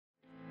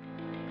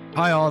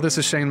Hi all, this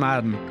is Shane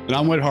Madden. And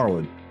I'm Whit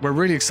Harwood. We're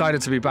really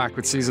excited to be back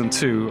with Season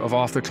 2 of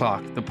Off the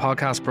Clock, the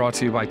podcast brought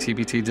to you by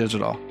TPT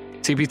Digital.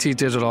 TPT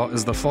Digital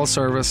is the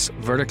full-service,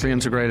 vertically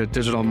integrated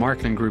digital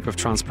marketing group of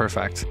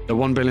TransPerfect, the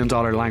 $1 billion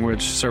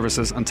language,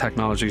 services, and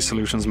technology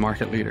solutions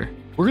market leader.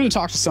 We're going to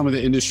talk to some of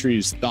the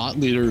industry's thought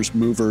leaders,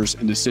 movers,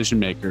 and decision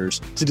makers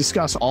to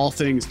discuss all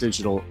things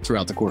digital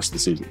throughout the course of the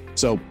season.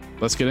 So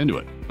let's get into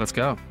it. Let's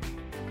go.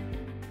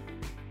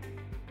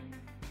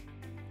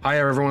 Hi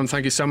everyone,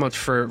 thank you so much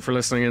for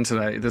listening in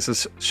today. This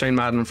is Shane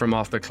Madden from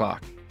Off the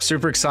Clock.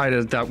 Super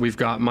excited that we've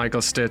got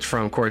Michael Stitch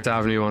from Court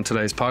Avenue on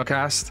today's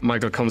podcast.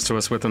 Michael comes to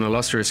us with an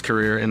illustrious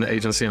career in the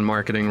agency and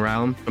marketing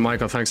realm. And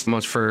Michael, thanks so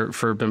much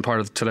for being part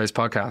of today's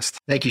podcast.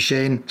 Thank you,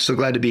 Shane. So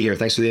glad to be here.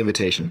 Thanks for the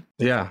invitation.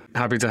 Yeah,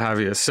 happy to have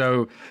you.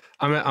 So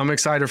I'm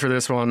excited for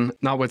this one,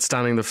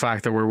 notwithstanding the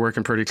fact that we're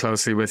working pretty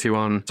closely with you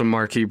on some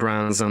marquee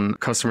brands and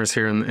customers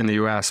here in the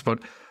US.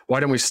 But why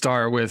don't we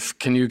start with,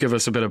 can you give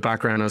us a bit of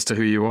background as to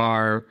who you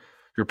are,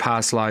 your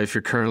past life,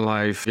 your current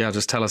life? Yeah,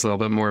 just tell us a little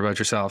bit more about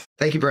yourself.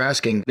 Thank you for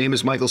asking. My name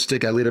is Michael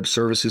Stick. I lead up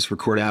services for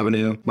Court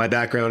Avenue. My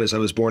background is I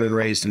was born and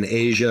raised in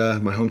Asia.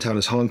 My hometown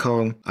is Hong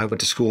Kong. I went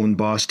to school in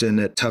Boston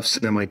at Tufts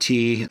and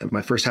MIT.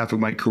 My first half of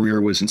my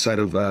career was inside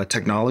of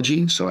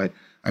technology. So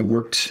I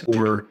worked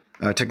for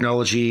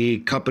technology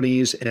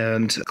companies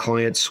and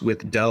clients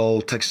with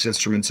Dell, Texas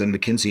Instruments, and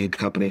McKinsey &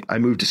 Company. I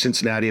moved to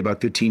Cincinnati about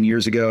 15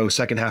 years ago.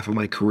 Second half of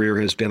my career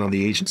has been on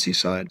the agency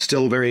side.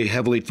 Still very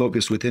heavily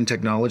focused within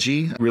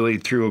technology, really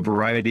through a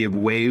variety of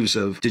waves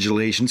of digital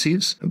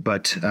agencies,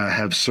 but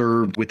have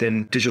served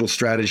within digital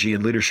strategy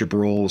and leadership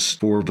roles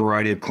for a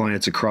variety of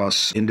clients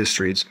across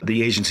industries.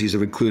 The agencies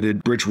have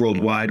included Bridge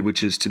Worldwide,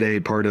 which is today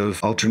part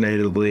of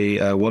alternatively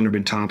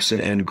Wunderman Thompson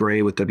and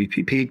Gray with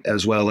WPP,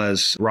 as well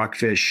as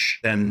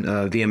Rockfish and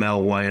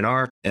VML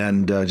Y&R,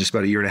 and just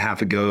about a year and a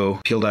half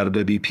ago, peeled out of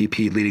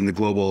WPP, leading the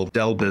global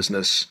Dell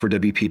business for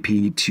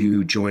WPP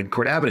to join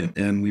Court Avenue.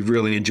 And we've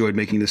really enjoyed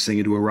making this thing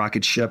into a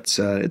rocket ship.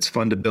 It's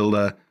fun to build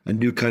a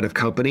new kind of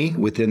company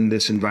within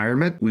this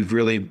environment. We've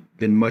really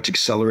been much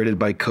accelerated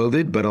by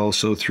COVID, but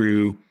also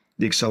through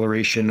the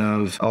acceleration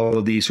of all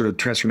of the sort of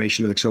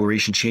transformation and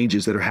acceleration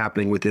changes that are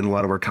happening within a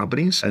lot of our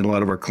companies and a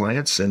lot of our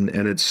clients. And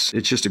it's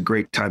just a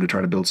great time to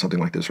try to build something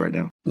like this right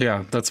now.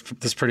 Yeah, that's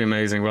pretty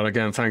amazing. Well,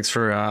 again, thanks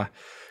for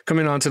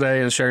coming on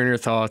today and sharing your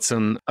thoughts.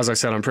 And as I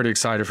said, I'm pretty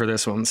excited for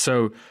this one.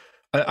 So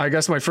I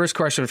guess my first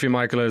question for you,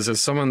 Michael, is as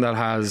someone that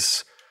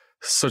has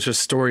such a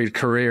storied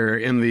career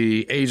in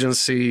the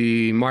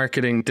agency,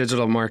 marketing,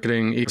 digital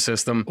marketing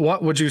ecosystem,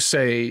 what would you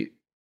say,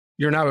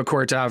 you're now at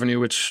Court Avenue,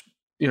 which,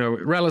 you know,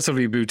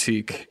 relatively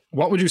boutique.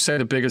 What would you say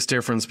the biggest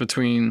difference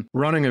between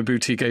running a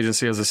boutique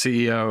agency as a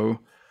CEO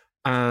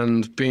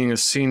and being a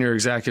senior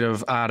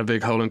executive at a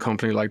big holding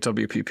company like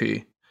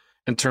WPP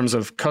in terms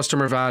of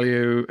customer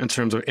value, in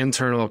terms of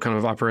internal kind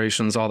of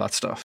operations, all that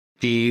stuff?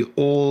 The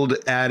old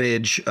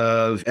adage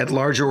of at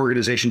larger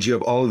organizations, you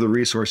have all of the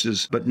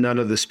resources, but none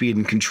of the speed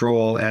and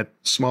control. At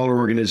smaller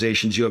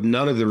organizations, you have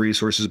none of the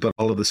resources, but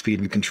all of the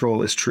speed and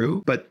control is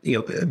true. But,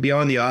 you know,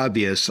 beyond the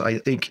obvious, I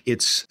think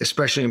it's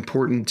especially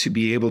important to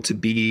be able to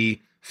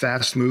be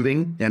fast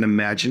moving and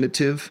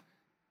imaginative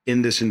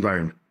in this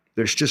environment.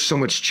 There's just so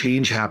much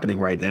change happening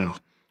right now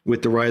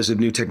with the rise of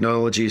new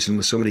technologies and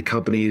with so many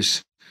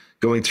companies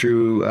going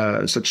through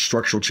such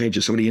structural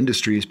changes, so many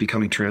industries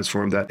becoming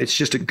transformed, that it's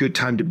just a good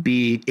time to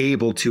be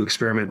able to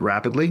experiment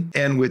rapidly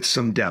and with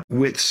some depth,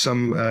 with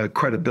some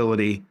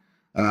credibility,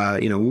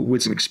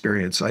 with some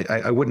experience.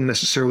 I wouldn't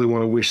necessarily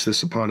want to wish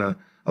this upon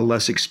a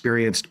less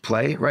experienced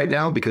play right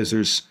now, because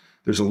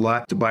there's a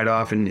lot to bite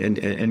off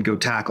and go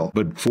tackle.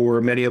 But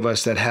for many of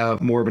us that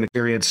have more of an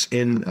experience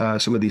in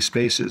some of these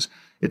spaces,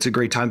 it's a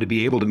great time to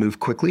be able to move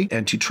quickly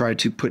and to try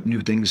to put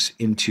new things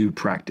into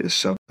practice.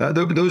 So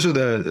those are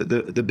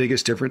the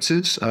biggest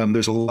differences.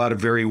 There's a lot of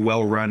very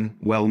well-run,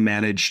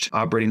 well-managed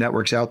operating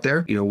networks out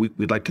there. You know,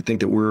 we'd like to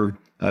think that we're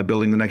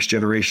building the next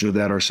generation of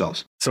that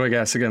ourselves. So I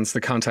guess against the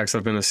context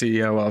of being a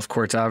CEO of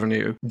Court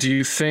Avenue, do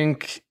you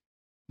think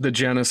the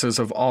genesis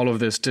of all of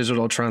this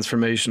digital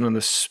transformation and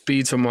the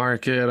speed to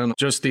market and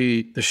just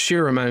the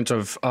sheer amount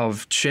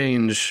of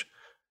change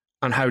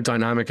and how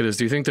dynamic it is,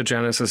 do you think the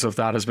genesis of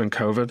that has been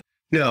COVID?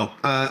 No,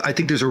 I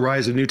think there's a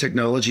rise of new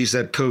technologies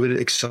that COVID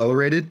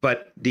accelerated,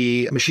 but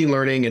the machine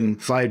learning and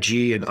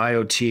 5G and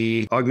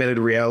IoT, augmented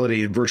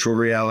reality and virtual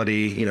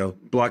reality,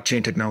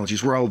 blockchain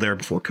technologies were all there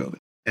before COVID.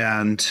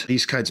 And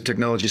these kinds of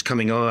technologies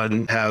coming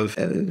on have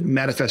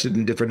manifested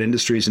in different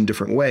industries in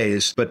different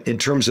ways. But in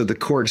terms of the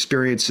core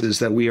experiences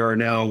that we are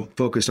now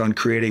focused on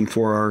creating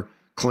for our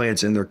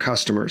clients and their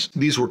customers,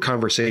 these were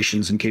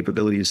conversations and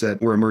capabilities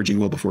that were emerging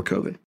well before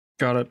COVID.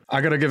 Got it. I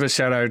got to give a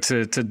shout out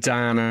to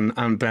Dan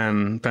and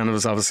Ben. Ben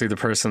was obviously the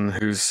person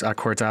who's at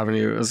Court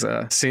Avenue as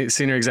a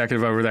senior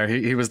executive over there.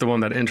 He was the one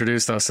that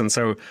introduced us. And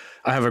so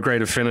I have a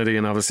great affinity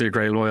and obviously a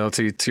great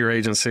loyalty to your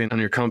agency and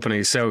your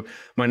company. So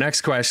my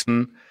next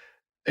question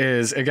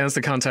is against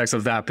the context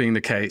of that being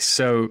the case.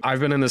 So I've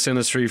been in this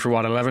industry for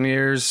 11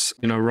 years,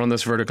 run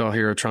this vertical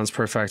here at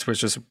TransPerfect,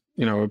 which is, a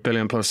 $1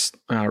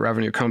 billion+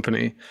 revenue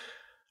company.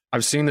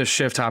 I've seen this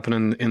shift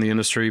happen in the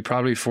industry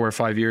probably 4 or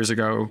 5 years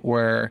ago,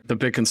 where the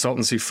big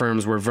consultancy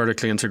firms were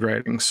vertically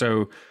integrating.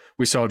 So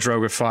we saw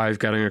Droga 5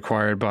 getting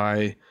acquired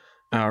by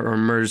or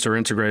merged or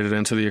integrated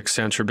into the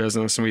Accenture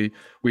business. And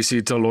we see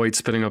Deloitte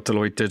spinning up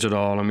Deloitte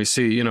Digital, and we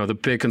see, the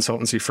big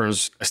consultancy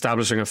firms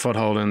establishing a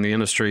foothold in the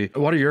industry.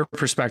 What are your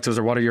perspectives,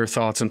 or what are your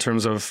thoughts in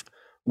terms of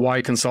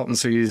why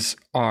consultancies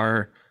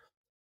are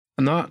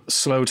not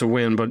slow to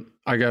win, but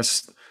I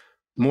guess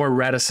more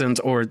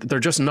reticent, or they're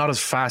just not as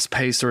fast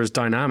paced or as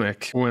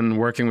dynamic when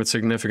working with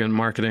significant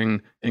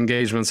marketing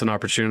engagements and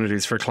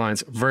opportunities for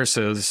clients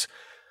versus,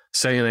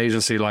 say, an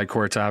agency like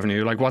Court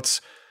Avenue? Like,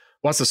 what's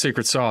the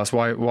secret sauce?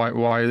 Why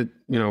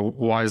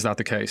is that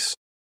the case?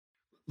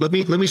 Let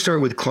me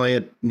start with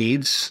client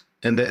needs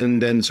and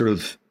then sort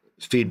of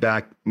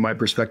feedback my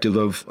perspective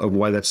of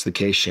why that's the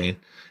case, Shane.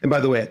 And by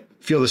the way, I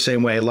feel the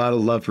same way. A lot of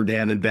love for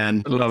Dan and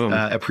Ben. Love them.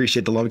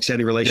 Appreciate the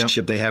long-standing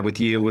relationship they have with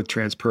you, with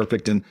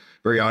TransPerfect, and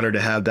very honored to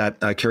have that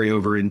carry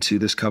over into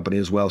this company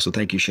as well. So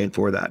thank you, Shane,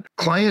 for that.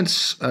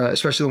 Clients,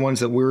 especially the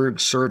ones that we're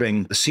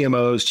serving, the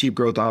CMOs, chief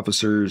growth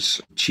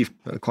officers, chief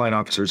client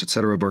officers, et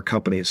cetera, of our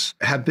companies,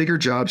 have bigger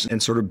jobs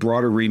and sort of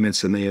broader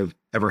remits than they have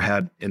ever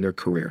had in their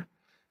career.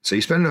 So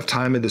you spend enough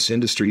time in this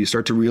industry, you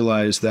start to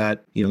realize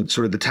that,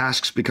 sort of the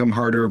tasks become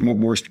harder,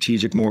 more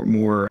strategic,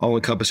 more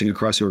all-encompassing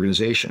across the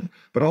organization.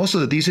 But also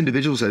that these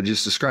individuals that I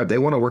just described, they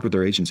want to work with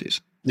their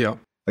agencies. Yeah.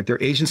 Like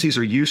their agencies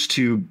are used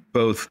to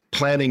both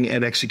planning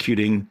and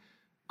executing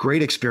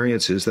great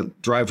experiences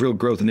that drive real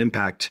growth and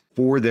impact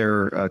for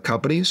their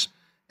companies.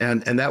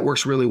 And that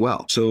works really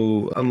well.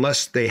 So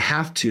unless they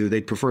have to,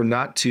 they prefer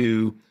not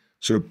to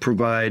sort of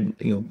provide,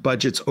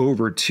 budgets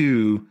over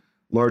to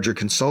larger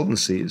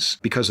consultancies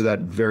because of that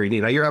very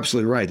need. Now, you're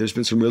absolutely right. There's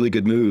been some really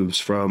good moves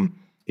from,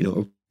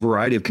 a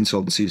variety of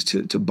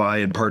consultancies to buy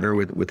and partner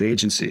with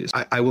agencies.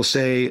 I will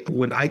say,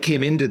 when I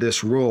came into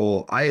this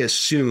role, I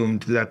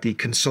assumed that the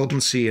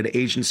consultancy and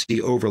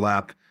agency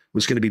overlap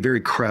was going to be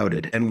very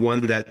crowded and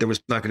one that there was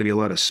not going to be a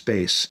lot of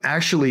space.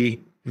 Actually,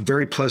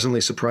 very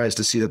pleasantly surprised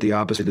to see that the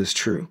opposite is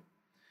true.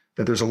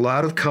 That there's a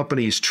lot of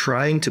companies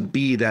trying to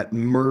be that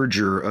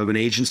merger of an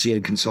agency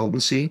and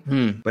consultancy,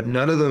 but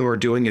none of them are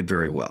doing it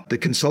very well. The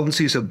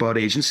consultancies have bought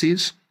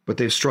agencies, but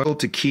they've struggled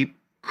to keep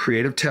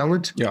creative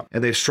talent,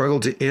 and they've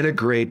struggled to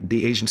integrate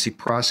the agency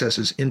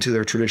processes into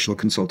their traditional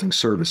consulting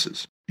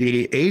services.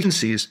 The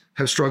agencies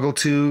have struggled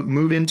to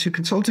move into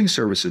consulting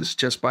services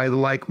just by the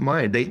like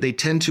mind. They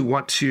tend to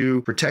want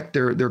to protect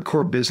their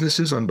core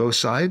businesses on both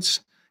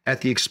sides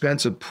at the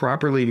expense of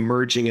properly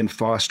merging and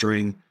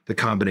fostering the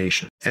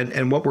combination.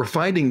 And what we're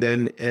finding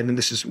then, and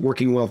this is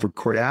working well for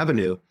Court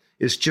Avenue,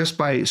 is just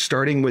by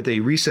starting with a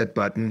reset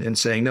button and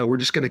saying, no, we're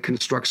just going to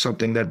construct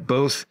something that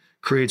both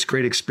creates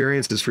great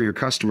experiences for your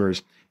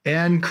customers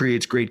and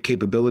creates great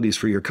capabilities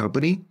for your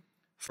company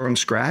from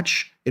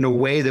scratch in a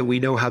way that we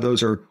know how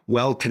those are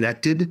well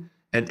connected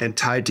and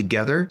tied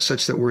together,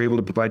 such that we're able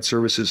to provide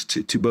services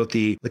to both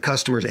the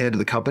customers and to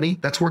the company.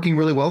 That's working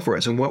really well for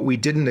us. And what we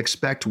didn't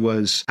expect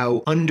was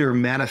how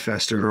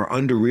under-manifested or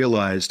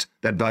under-realized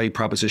that value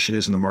proposition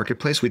is in the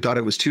marketplace. We thought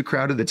it was too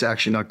crowded. It's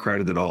actually not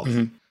crowded at all.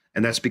 Mm-hmm.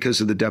 And that's because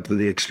of the depth of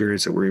the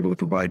experience that we're able to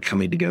provide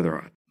coming together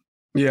on.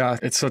 Yeah,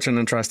 it's such an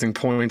interesting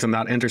point in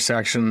that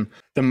intersection,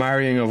 the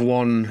marrying of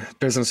one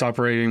business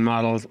operating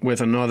model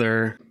with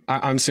another.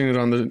 I'm seeing it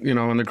on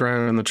the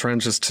ground in the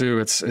trenches too.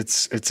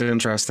 It's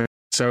interesting.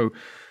 So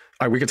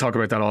we could talk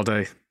about that all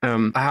day.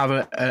 I have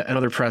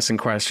another pressing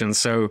question.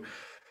 So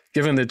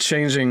given the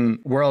changing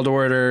world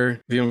order,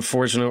 the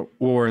unfortunate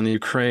war in the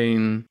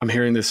Ukraine, I'm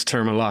hearing this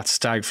term a lot,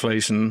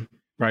 stagflation,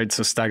 right?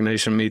 So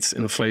stagnation meets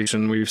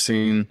inflation. We've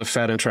seen the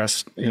Fed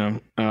interest,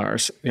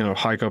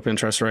 hike up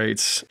interest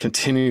rates,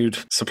 continued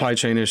supply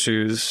chain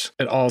issues.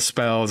 It all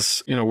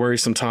spells,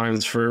 worrisome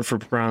times for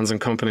brands and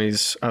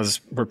companies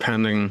as we're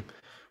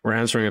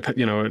entering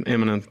an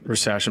imminent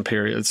recession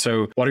period.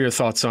 So what are your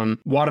thoughts on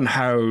what and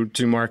how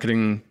do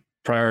marketing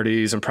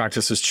priorities and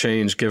practices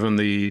change given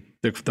the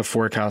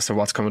forecast of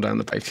what's coming down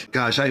the pike?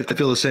 Gosh, I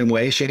feel the same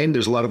way, Shane.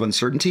 There's a lot of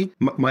uncertainty.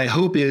 My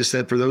hope is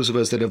that for those of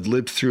us that have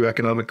lived through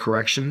economic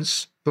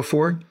corrections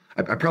before,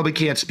 I probably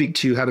can't speak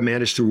to how to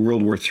manage through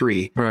World War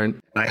III. Right.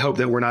 I hope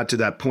that we're not to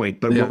that point.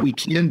 But what we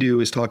can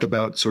do is talk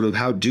about sort of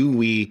how do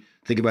we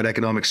think about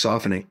economic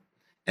softening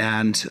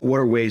and what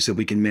are ways that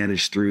we can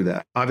manage through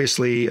that.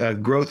 Obviously,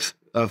 growth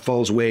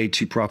falls way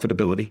to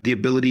profitability. The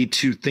ability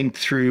to think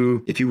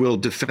through, if you will,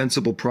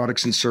 defensible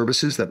products and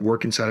services that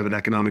work inside of an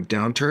economic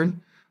downturn,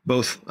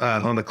 both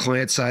on the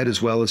client side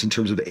as well as in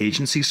terms of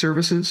agency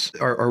services,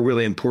 are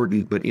really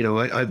important. But,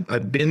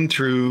 I've been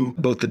through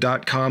both the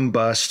dot-com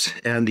bust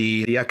and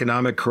the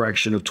economic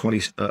correction of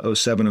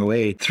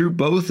 2007-08. Through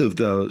both of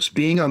those,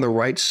 being on the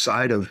right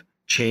side of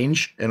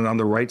change and on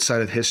the right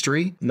side of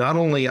history, not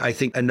only I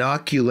think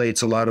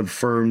inoculates a lot of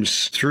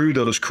firms through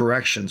those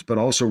corrections, but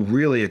also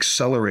really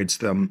accelerates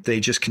them. They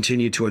just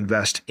continue to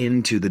invest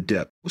into the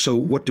dip. So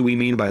what do we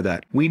mean by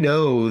that? We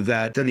know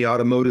that in the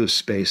automotive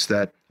space,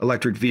 that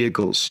electric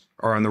vehicles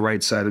are on the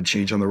right side of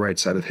change, on the right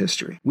side of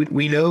history.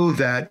 We know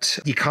that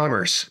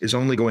e-commerce is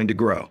only going to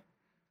grow.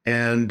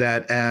 And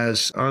that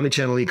as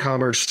omnichannel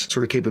e-commerce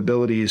sort of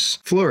capabilities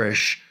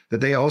flourish,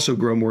 that they also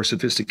grow more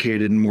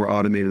sophisticated and more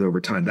automated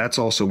over time. That's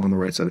also on the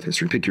right side of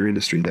history. Pick your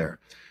industry there.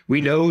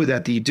 We know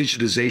that the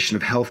digitization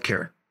of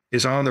healthcare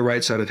is on the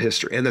right side of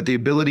history, and that the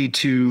ability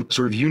to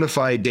sort of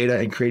unify data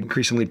and create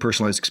increasingly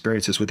personalized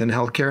experiences within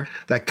healthcare,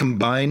 that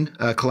combined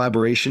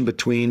collaboration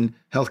between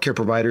healthcare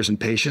providers and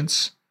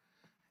patients,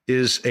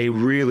 is a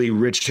really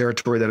rich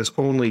territory that is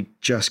only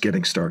just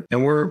getting started.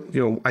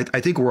 And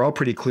I think we're all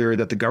pretty clear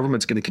that the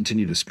government's going to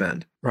continue to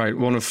spend. Right.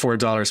 $1 of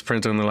 $4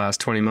 printed in the last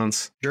 20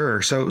 months. Sure. I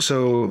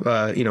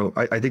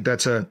think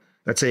that's the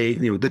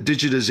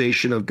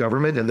digitization of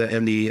government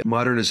and the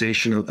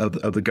modernization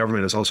of the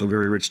government is also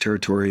very rich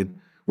territory.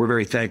 We're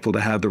very thankful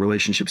to have the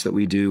relationships that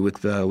we do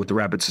with the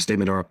Rapid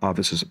Sustainment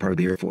Office as a part of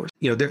the Air Force.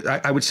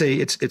 I would say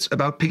it's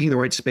about picking the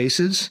right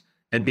spaces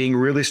and being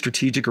really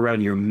strategic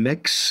around your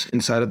mix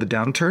inside of the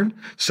downturn,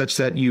 such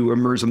that you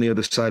emerge on the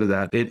other side of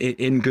that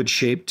in good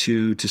shape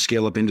to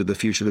scale up into the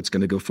future that's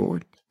going to go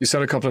forward. You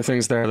said a couple of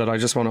things there that I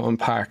just want to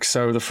unpack.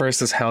 So the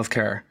first is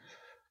healthcare.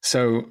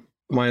 So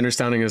my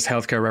understanding is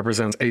healthcare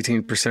represents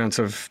 18%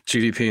 of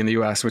GDP in the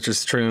US, which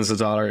is trillions of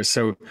dollars.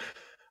 So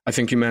I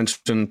think you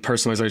mentioned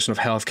personalization of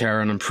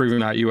healthcare and improving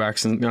that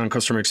UX and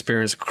customer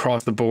experience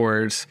across the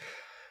board,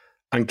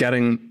 and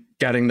getting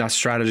that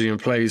strategy in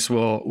place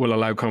will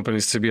allow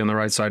companies to be on the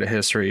right side of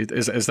history.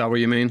 Is that what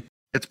you mean?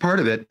 It's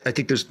part of it. I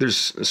think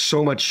there's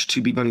so much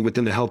to be done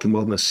within the health and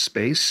wellness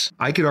space.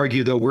 I could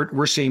argue, though,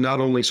 we're seeing not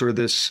only sort of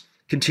this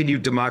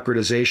continued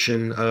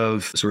democratization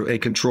of sort of a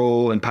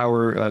control and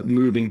power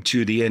moving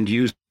to the end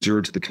user,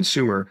 to the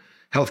consumer.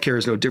 Healthcare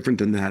is no different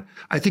than that.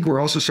 I think we're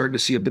also starting to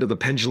see a bit of a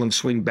pendulum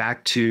swing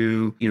back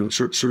to,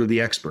 sort of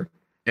the expert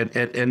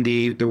and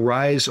the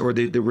rise or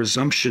the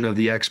resumption of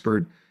the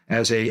expert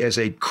as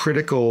a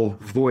critical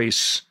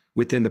voice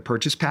within the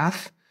purchase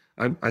path.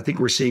 I think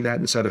we're seeing that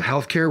inside of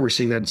healthcare. We're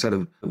seeing that inside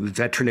of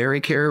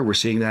veterinary care. We're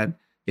seeing that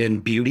in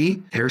beauty,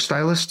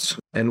 hairstylists,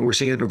 and we're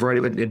seeing it in a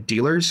variety of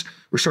dealers.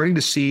 We're starting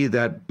to see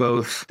that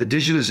both the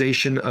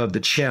digitization of the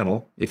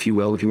channel, if you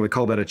will, if you want to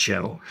call that a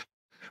channel,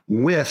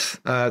 with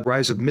the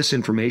rise of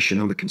misinformation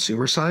on the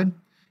consumer side,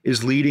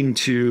 is leading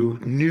to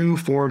new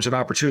forms of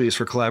opportunities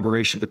for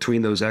collaboration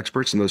between those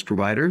experts and those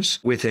providers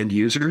with end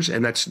users.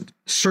 And that's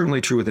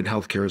certainly true within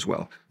healthcare as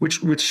well, which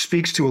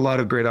speaks to a lot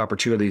of great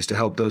opportunities to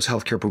help those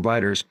healthcare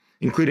providers,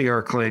 including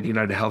our client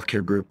United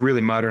Healthcare Group,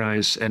 really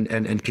modernize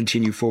and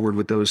continue forward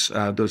with those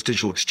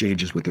digital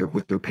exchanges with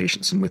their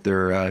patients and with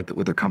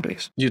their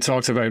companies. You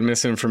talked about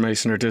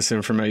misinformation or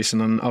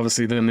disinformation, and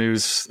obviously the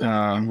news.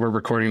 We're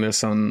recording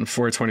this on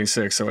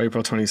 4/26, so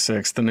April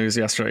 26th. The news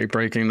yesterday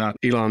breaking that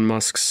Elon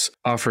Musk's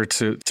offer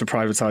to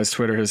privatize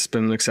Twitter has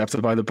been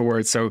accepted by the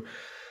board. So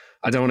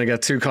I don't want to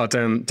get too caught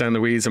down the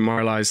weeds and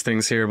moralize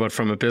things here, but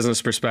from a business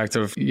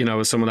perspective,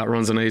 as someone that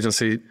runs an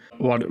agency,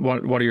 what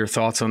are your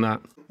thoughts on that?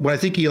 What I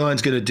think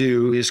Elon's going to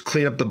do is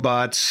clean up the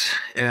bots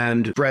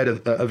and spread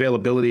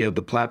availability of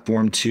the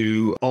platform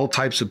to all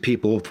types of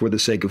people for the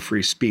sake of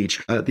free speech.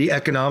 The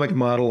economic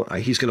model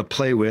he's going to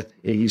play with,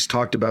 he's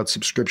talked about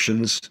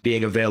subscriptions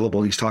being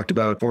available. He's talked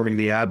about forming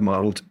the ad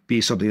model to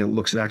be something that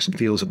looks and acts and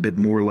feels a bit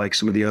more like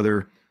some of the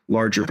other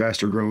larger,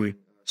 faster growing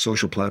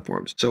social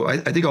platforms. So I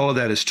think all of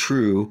that is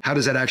true. How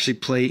does that actually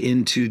play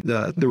into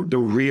the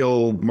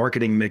real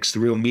marketing mix, the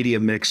real media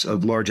mix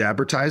of large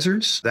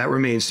advertisers? That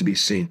remains to be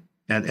seen.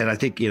 And I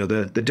think,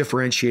 the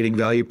differentiating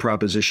value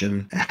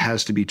proposition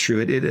has to be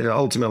true. It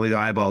ultimately the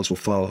eyeballs will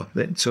follow.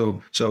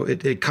 So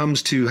it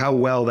comes to how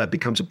well that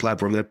becomes a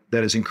platform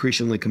that is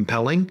increasingly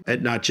compelling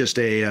and not just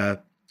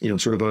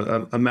sort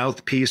of a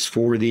mouthpiece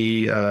for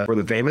the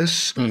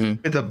famous,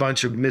 with a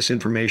bunch of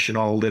misinformation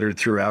all littered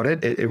throughout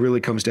it. It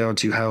really comes down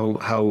to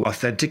how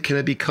authentic can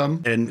it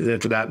become,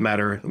 and for that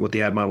matter, what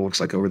the ad model looks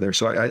like over there.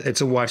 So it's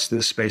a watch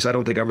this space. I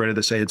don't think I'm ready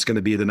to say it's going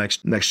to be the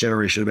next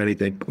generation of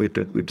anything. We have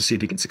to see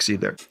if he can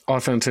succeed there.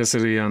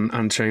 Authenticity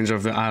and change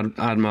of the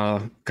ad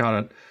model.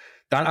 Got it.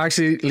 That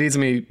actually leads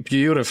me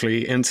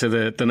beautifully into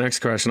the next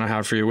question I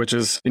have for you, which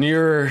is in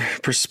your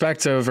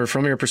perspective or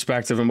from your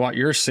perspective and what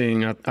you're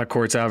seeing at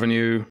Courts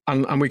Avenue,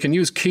 and we can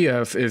use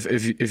Kia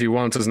if you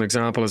want as an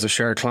example as a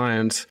shared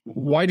client.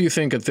 Why do you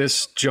think at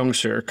this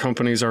juncture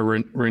companies are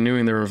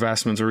renewing their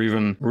investments or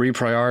even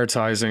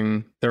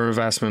reprioritizing their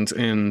investment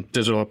in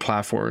digital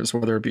platforms,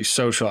 whether it be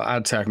social,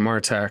 ad tech,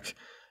 martech,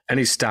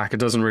 any stack?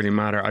 It doesn't really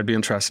matter. I'd be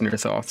interested in your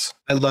thoughts.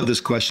 I love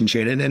this question,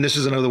 Shane. And this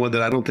is another one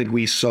that I don't think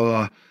we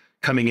saw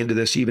coming into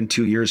this even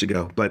 2 years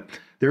ago, but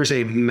there's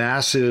a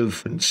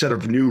massive set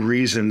of new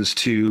reasons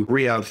to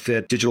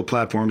re-outfit digital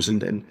platforms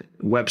and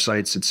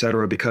websites, et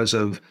cetera, because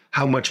of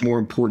how much more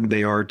important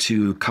they are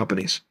to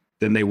companies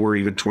than they were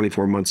even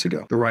 24 months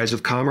ago. The rise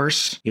of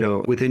commerce,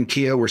 within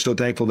Kia, we're so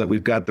thankful that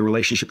we've got the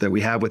relationship that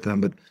we have with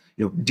them, but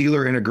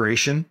dealer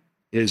integration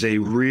is a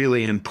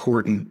really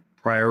important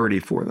priority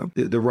for them.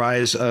 The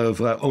rise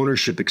of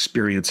ownership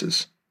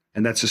experiences,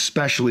 and that's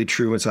especially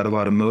true inside of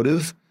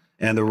automotive,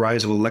 and the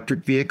rise of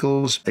electric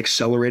vehicles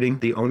accelerating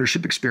the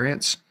ownership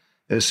experience.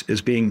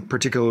 as being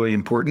particularly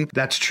important.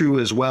 That's true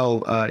as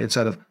well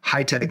inside of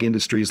high-tech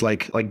industries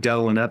like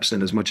Dell and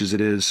Epson, as much as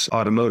it is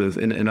automotive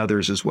and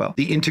others as well.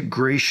 The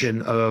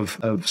integration of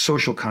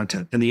social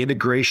content and the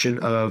integration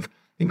of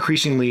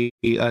increasingly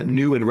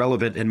new and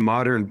relevant and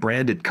modern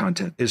branded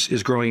content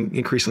is growing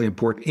increasingly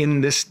important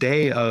in this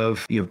day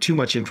of too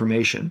much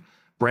information.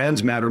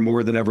 Brands matter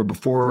more than ever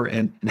before,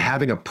 and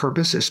having a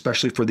purpose,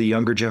 especially for the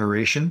younger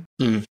generation,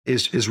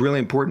 is really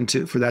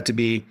important for that to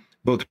be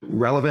both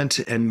relevant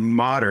and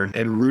modern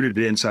and rooted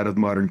inside of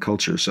modern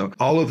culture. So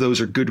all of those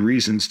are good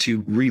reasons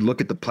to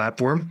relook at the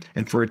platform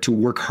and for it to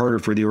work harder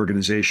for the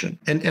organization.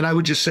 And I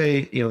would just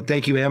say,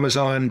 thank you,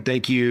 Amazon,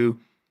 thank you,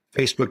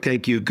 Facebook,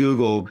 thank you,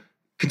 Google.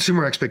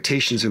 Consumer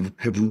expectations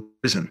have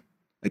risen.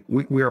 Like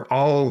we are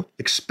all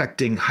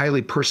expecting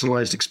highly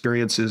personalized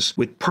experiences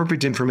with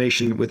perfect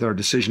information, with our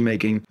decision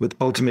making, with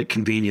ultimate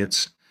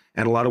convenience.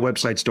 And a lot of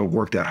websites don't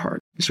work that hard.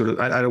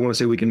 I don't want to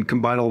say we can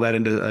combine all that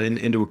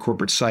into a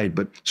corporate site,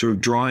 but sort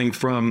of drawing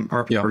from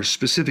our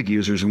specific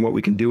users and what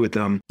we can do with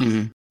them,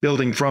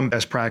 building from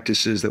best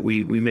practices that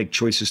we make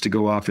choices to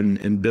go off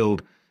and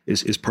build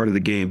is part of the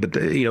game. But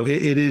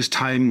it is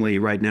timely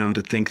right now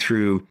to think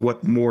through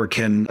what more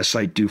can a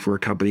site do for a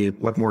company,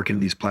 what more can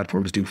these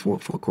platforms do for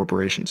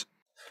corporations.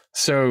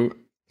 So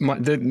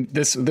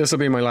this will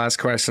be my last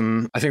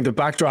question. I think the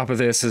backdrop of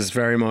this is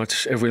very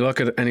much, if we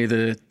look at any of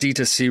the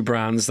D2C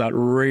brands that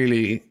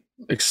really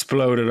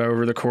exploded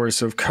over the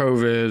course of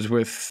COVID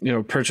with,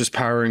 purchase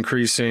power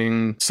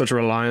increasing, such a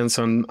reliance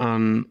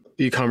on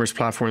e-commerce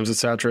platforms, et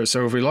cetera.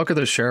 So if we look at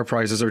the share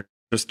prices or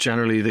just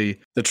generally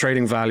the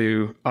trading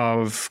value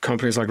of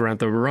companies like Rent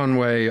the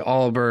Runway,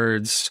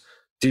 Allbirds,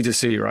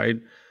 D2C, right?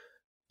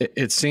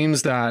 It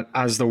seems that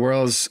as the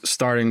world's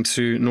starting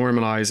to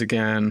normalize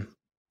again,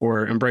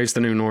 or embrace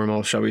the new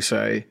normal, shall we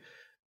say,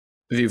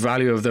 the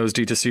value of those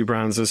D2C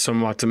brands is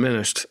somewhat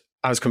diminished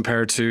as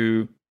compared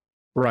to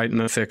right in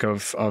the thick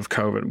of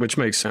COVID, which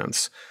makes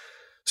sense.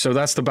 So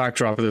that's the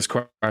backdrop of this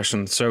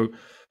question. So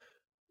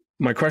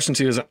my question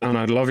to you is, and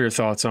I'd love your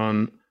thoughts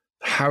on,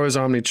 how is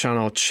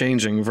omnichannel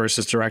changing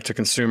versus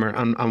direct-to-consumer,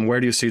 and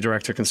where do you see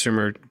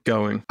direct-to-consumer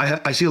going?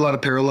 I see a lot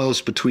of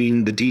parallels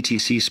between the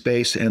DTC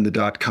space and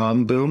the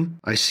 .com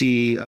boom. I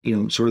see,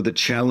 sort of the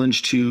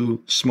challenge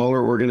to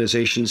smaller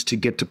organizations to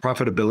get to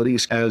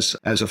profitability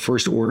as a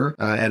first order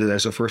and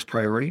as a first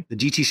priority. The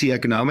DTC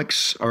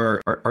economics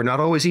are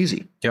not always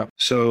easy. Yeah.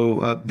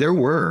 So there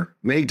were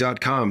many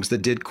 .coms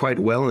that did quite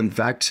well. In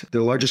fact,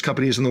 the largest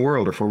companies in the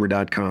world are former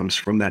 .coms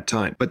from that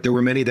time. But there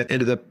were many that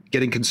ended up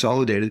getting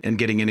consolidated and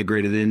getting integrated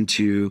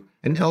into,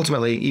 and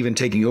ultimately even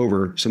taking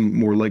over some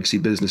more legacy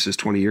businesses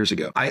 20 years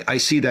ago. I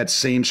see that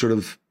same sort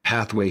of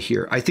pathway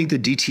here. I think the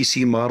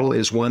DTC model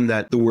is one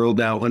that the world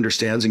now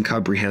understands and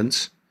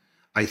comprehends.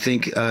 I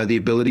think the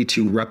ability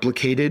to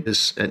replicate it,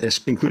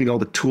 including all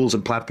the tools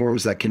and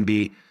platforms that can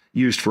be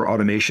used for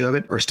automation of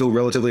it, are still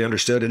relatively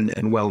understood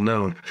and well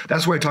known.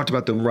 That's why I talked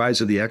about the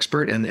rise of the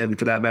expert. And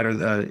for that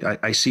matter,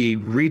 I see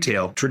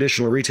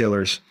traditional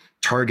retailers,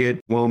 Target,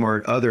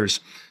 Walmart,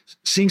 others,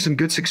 seeing some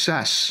good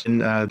success in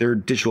their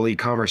digital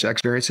e-commerce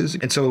experiences.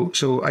 And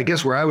so I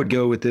guess where I would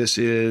go with this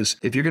is,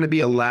 if you're going to be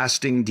a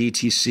lasting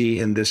DTC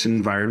in this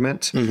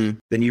environment,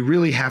 then you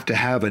really have to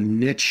have a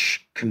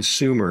niche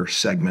consumer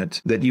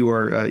segment that you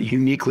are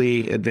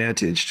uniquely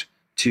advantaged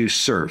to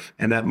serve.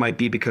 And that might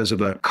be because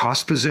of a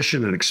cost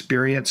position, an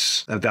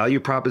experience, a value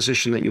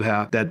proposition that you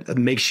have that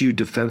makes you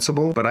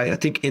defensible. But I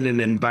think in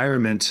an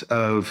environment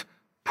of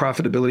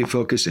profitability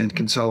focus and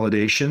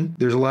consolidation,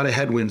 there's a lot of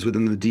headwinds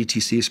within the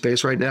DTC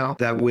space right now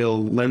that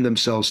will lend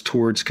themselves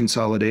towards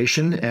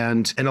consolidation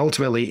and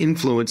ultimately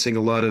influencing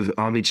a lot of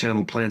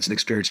omnichannel plans and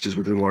experiences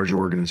within larger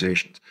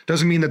organizations.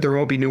 Doesn't mean that there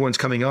won't be new ones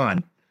coming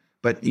on,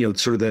 but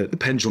sort of the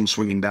pendulum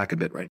swinging back a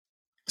bit, right?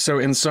 So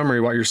in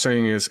summary, what you're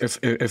saying is,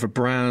 if a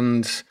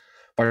brand,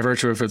 by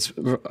virtue of its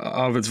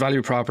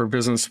value proper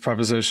business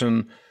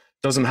proposition,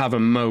 doesn't have a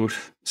moat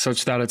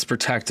such that it's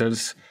protected,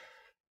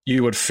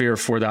 you would fear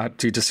for that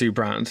D2C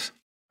brand.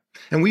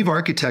 And we've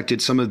architected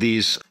some of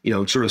these,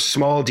 sort of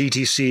small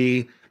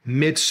DTC,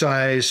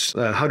 mid-size,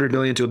 $100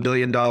 million to $1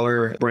 billion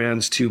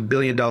brands to $1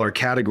 billion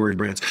category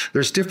brands.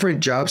 There's different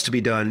jobs to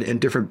be done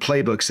and different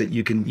playbooks that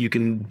you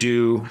can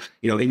do.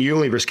 In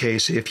Unilever's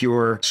case, if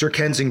you're Sir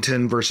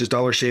Kensington versus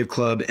Dollar Shave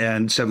Club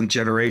and Seventh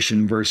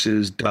Generation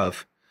versus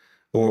Dove,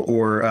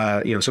 or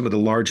some of the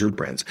larger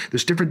brands.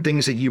 There's different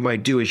things that you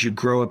might do as you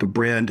grow up a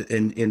brand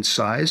in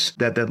size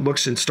that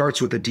looks and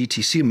starts with a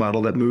DTC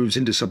model that moves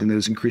into something that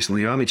is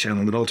increasingly omnichannel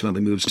and that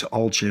ultimately moves to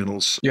all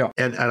channels. Yeah.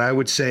 And I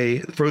would say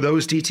for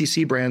those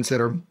DTC brands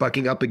that are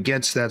bucking up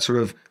against that sort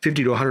of $50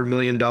 to $100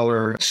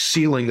 million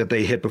ceiling that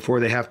they hit before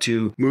they have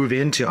to move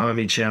into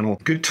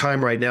omnichannel, good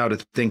time right now to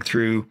think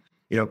through,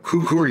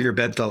 who are your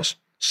bedfellows,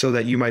 so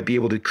that you might be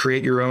able to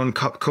create your own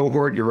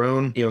cohort, your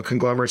own,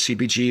 conglomerate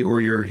CPG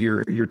or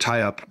your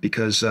tie-up,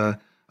 because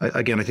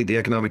again, I think the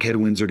economic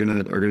headwinds are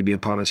going to be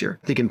upon us here.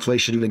 I think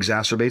inflation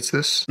exacerbates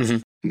this.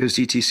 because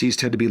DTCs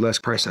tend to be less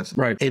price sensitive.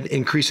 Right. In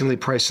increasingly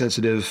price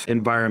sensitive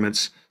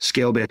environments,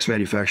 scale-based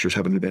manufacturers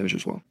have an advantage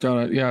as well.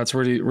 Got it. Yeah, it's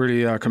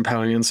really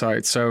compelling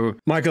insight. So,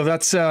 Michael,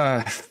 that's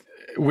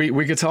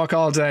we could talk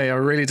all day. I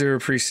really do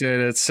appreciate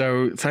it.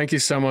 So, thank you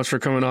so much for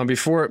coming on.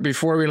 Before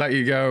we let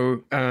you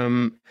go,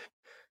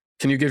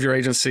 can you give your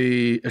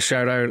agency a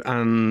shout out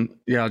and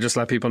just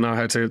let people know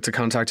how to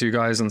contact you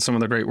guys and some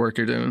of the great work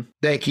you're doing?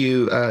 Thank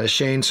you,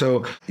 Shane. So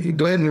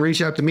go ahead and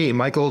reach out to me,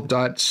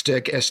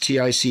 michael.stich,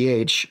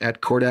 S-T-I-C-H,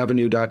 at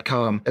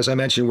courtavenue.com. As I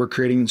mentioned, we're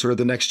creating sort of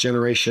the next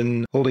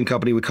generation holding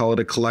company. We call it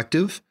a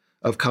collective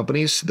of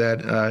companies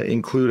that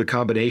include a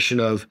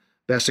combination of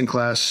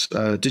best-in-class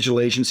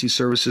digital agency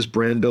services,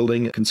 brand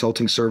building,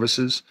 consulting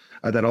services.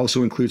 That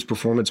also includes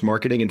performance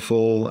marketing and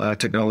full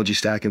technology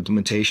stack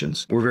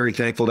implementations. We're very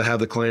thankful to have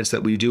the clients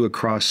that we do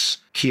across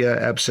Kia,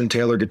 Epson,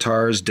 Taylor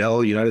Guitars,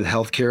 Dell, United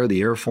Healthcare,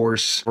 the Air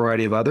Force, a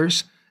variety of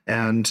others.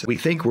 And we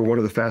think we're one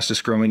of the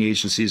fastest growing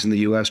agencies in the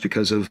U.S.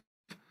 because of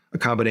a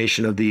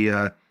combination of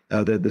the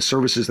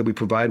services that we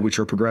provide, which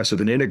are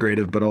progressive and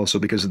integrative, but also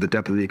because of the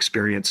depth of the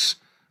experience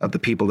of the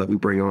people that we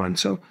bring on.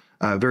 So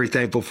very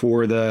thankful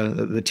for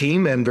the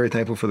team and very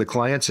thankful for the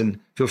clients, and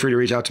feel free to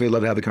reach out to me. I'd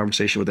love to have the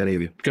conversation with any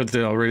of you. Good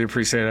deal. Really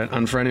appreciate it.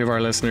 And for any of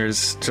our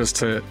listeners, just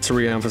to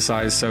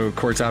re-emphasize, so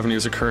Courts Avenue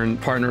is a current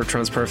partner of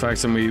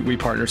TransPerfect, and we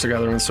partner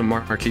together with some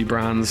marquee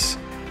brands.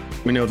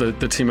 We know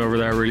the team over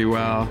there really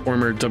well,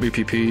 former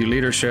WPP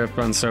leadership,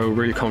 and so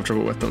really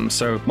comfortable with them.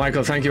 So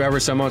Michael, thank you ever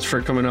so much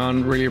for coming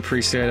on. Really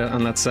appreciate it.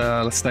 And let's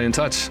stay in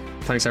touch.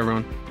 Thanks,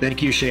 everyone.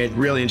 Thank you, Shane.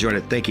 Really enjoyed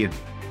it. Thank you.